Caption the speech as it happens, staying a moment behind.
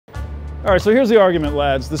All right, so here's the argument,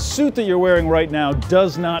 lads. The suit that you're wearing right now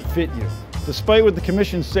does not fit you. Despite what the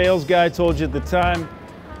commission sales guy told you at the time,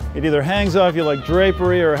 it either hangs off you like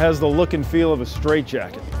drapery or has the look and feel of a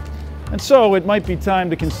straitjacket. And so it might be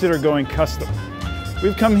time to consider going custom.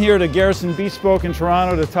 We've come here to Garrison Bespoke in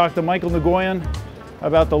Toronto to talk to Michael Nguyen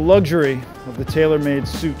about the luxury of the tailor-made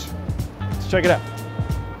suit. Let's check it out.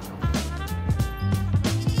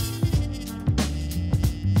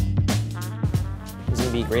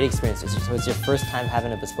 Be a great experience. So it's your first time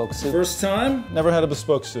having a bespoke suit? First time? Never had a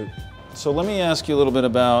bespoke suit. So let me ask you a little bit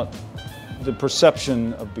about the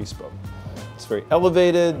perception of bespoke. It's very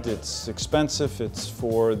elevated, it's expensive, it's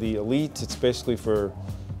for the elite, it's basically for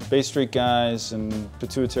Bay Street guys and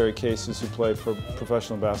pituitary cases who play for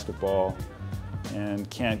professional basketball and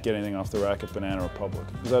can't get anything off the rack at Banana Republic.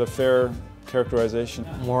 Is that a fair characterization?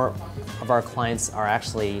 More of our clients are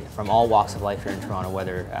actually from all walks of life here in Toronto,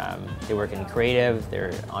 whether they work in creative,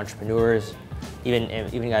 they're entrepreneurs,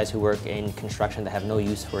 even guys who work in construction that have no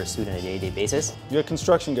use for a suit on a day-to-day basis. You got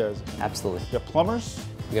construction guys? Absolutely. You got plumbers?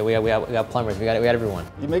 We got plumbers, we got everyone.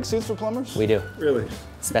 You make suits for plumbers? We do. Really?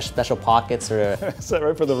 Special pockets or... Is that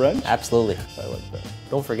right, for the wrench? Absolutely. I like that.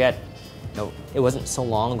 Don't forget, it wasn't so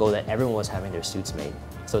long ago that everyone was having their suits made.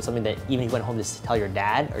 So it's something that even if you went home to tell your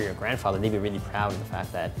dad or your grandfather, they'd be really proud of the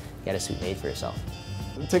fact that you had a suit made for yourself.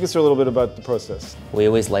 Take us through a little bit about the process. We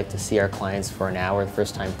always like to see our clients for an hour the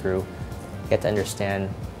first time through, get to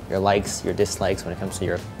understand your likes, your dislikes when it comes to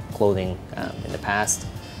your clothing in the past.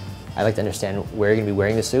 I like to understand where you're going to be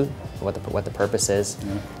wearing the suit, what the purpose is.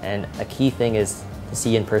 Yeah. And a key thing is to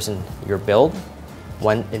see in person your build,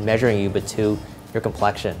 one, in measuring you, but two, your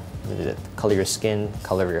complexion, the color of your skin,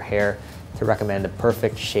 color of your hair, to recommend the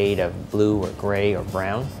perfect shade of blue or gray or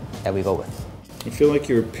brown that we go with. I feel like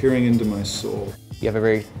you're peering into my soul. You have a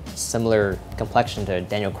very similar complexion to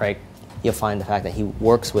Daniel Craig. You'll find the fact that he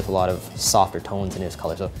works with a lot of softer tones in his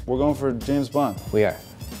color. So we're going for James Bond. We are.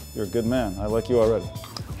 You're a good man. I like you already.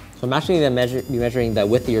 So I'm actually going to be measuring the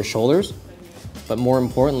width of your shoulders, but more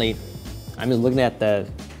importantly, I'm just looking at the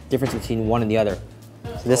difference between one and the other.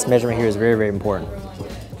 So this measurement here is very, very important.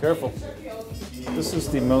 Careful. This is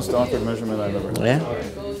the most awkward measurement I've ever had.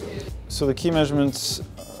 Yeah. So the key measurements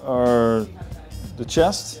are the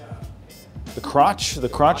chest, the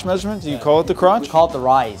crotch measurement. Do you call it the crotch? We call it the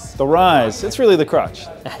rise. The rise. It's really the crotch.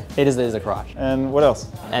 It is the crotch. And what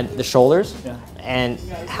else? And the shoulders. Yeah. And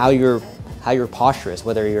how your posture is,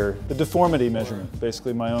 whether you're... The deformity measurement,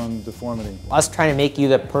 basically my own deformity. Us trying to make you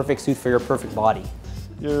the perfect suit for your perfect body.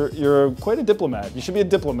 You're quite a diplomat. You should be a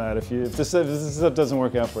diplomat if this stuff doesn't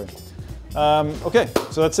work out for you. Okay,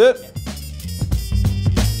 so that's it.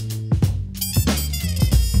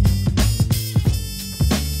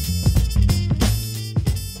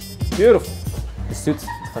 Beautiful. The suit's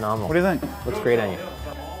phenomenal. What do you think? Looks great on you.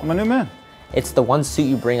 I'm a new man. It's the one suit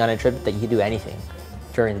you bring on a trip that you can do anything.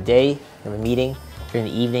 During the day, in a meeting, during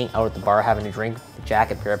the evening, out at the bar having a drink, the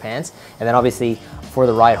jacket, pair of pants, and then obviously for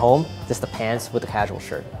the ride home, just the pants with the casual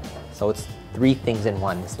shirt. So it's three things in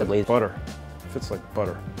one. It's the blazer. Butter. Fits like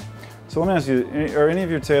butter. So let me ask you, are any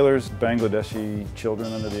of your tailors Bangladeshi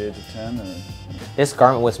children under the age of 10? Or? This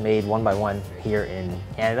garment was made one by one here in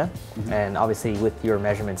Canada, and obviously with your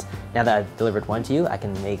measurements, now that I've delivered one to you, I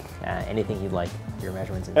can make anything you'd like, your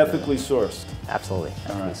measurements. Ethically sourced? Absolutely,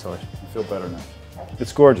 ethically sourced. I feel better now.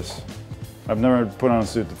 It's gorgeous. I've never put on a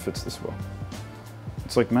suit that fits this well.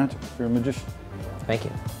 It's like magic. You're a magician. Thank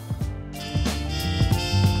you.